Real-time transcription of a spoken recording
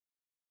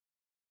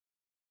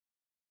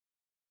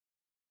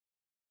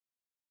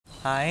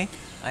Hi,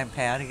 I'm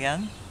Pat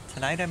again.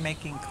 Tonight I'm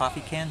making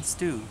coffee can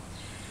stew.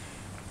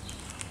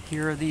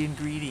 Here are the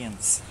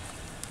ingredients.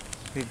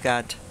 We've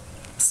got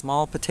a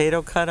small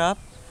potato cut up,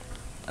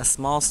 a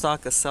small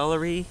stalk of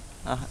celery,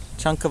 a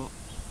chunk of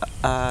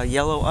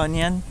yellow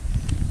onion,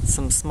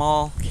 some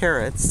small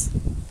carrots,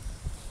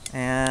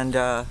 and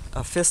a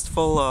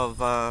fistful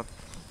of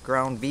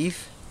ground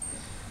beef.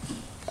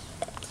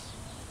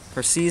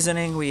 For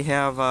seasoning we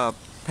have a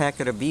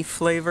packet of beef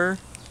flavor,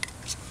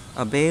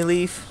 a bay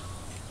leaf,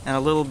 and a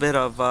little bit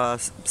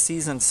of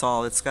seasoned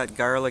salt. It's got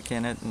garlic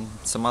in it and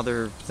some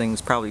other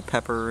things, probably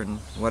pepper and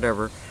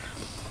whatever.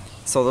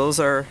 So those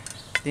are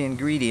the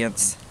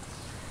ingredients.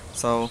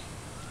 So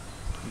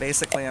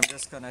basically I'm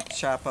just going to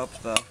chop up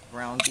the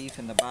ground beef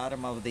in the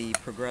bottom of the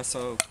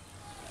Progresso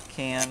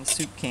can,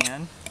 soup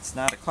can. It's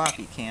not a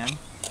coffee can.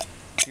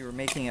 If you were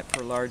making it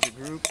for a larger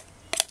group,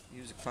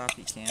 use a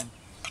coffee can.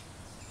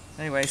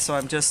 Anyway, so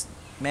I'm just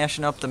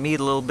mashing up the meat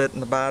a little bit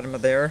in the bottom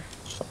of there.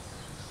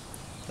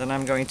 Then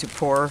I'm going to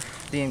pour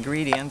the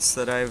ingredients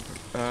that I've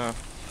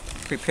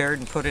prepared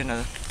and put in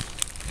a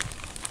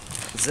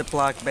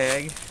Ziploc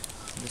bag.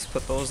 Just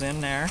put those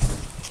in there.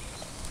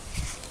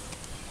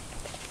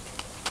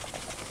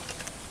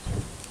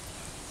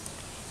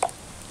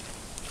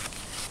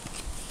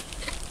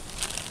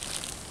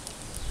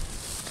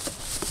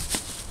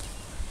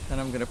 Then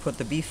I'm going to put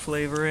the beef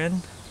flavor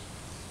in.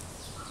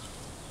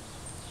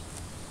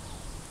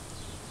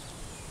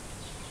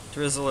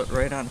 Drizzle it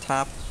right on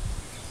top.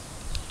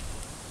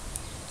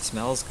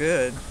 Smells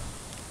good.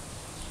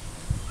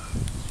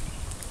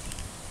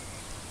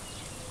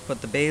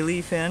 Put the bay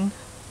leaf in,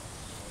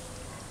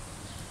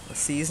 the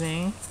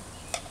seasoning,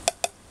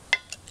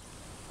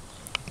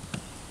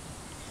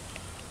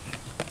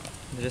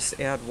 just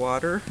add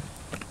water.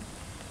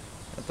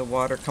 Let the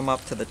water come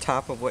up to the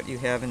top of what you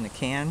have in the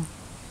can.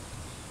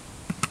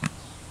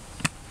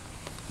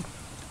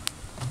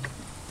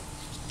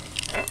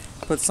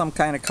 Put some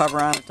kind of cover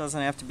on it,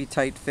 doesn't have to be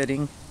tight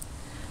fitting,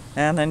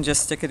 and then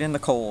just stick it in the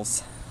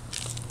coals.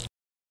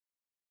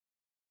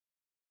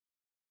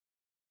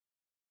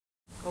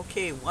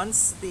 Okay,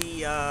 once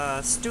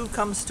the stew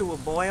comes to a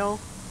boil,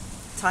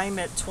 time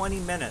it 20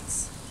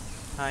 minutes.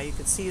 You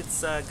can see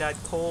it's got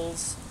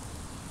coals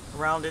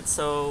around it,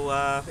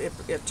 so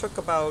it took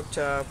about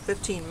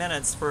 15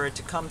 minutes for it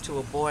to come to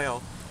a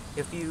boil.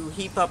 If you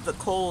heap up the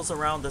coals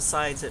around the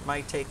sides, it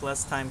might take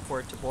less time for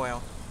it to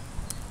boil.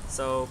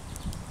 So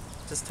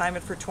just time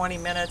it for 20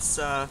 minutes,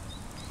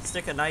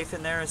 stick a knife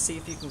in there and see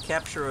if you can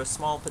capture a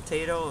small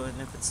potato,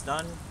 and if it's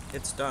done,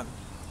 it's done.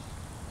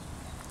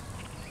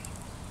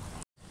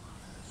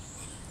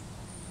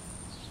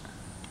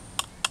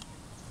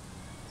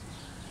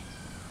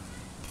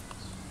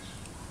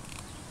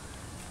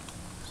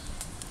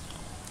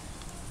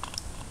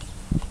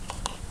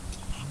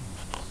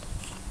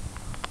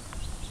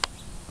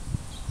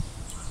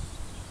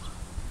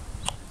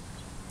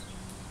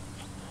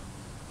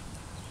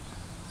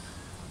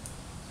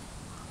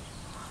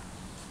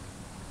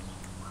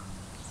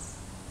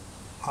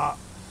 Hot.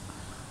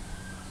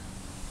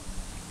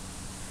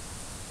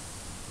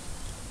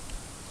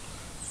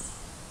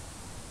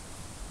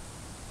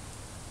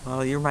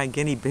 Well, you're my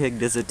guinea pig.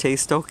 Does it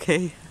taste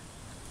okay?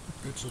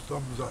 It's a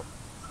thumbs up.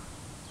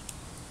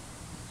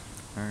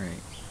 All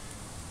right.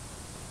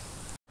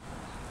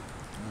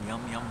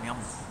 Yum, yum, yum.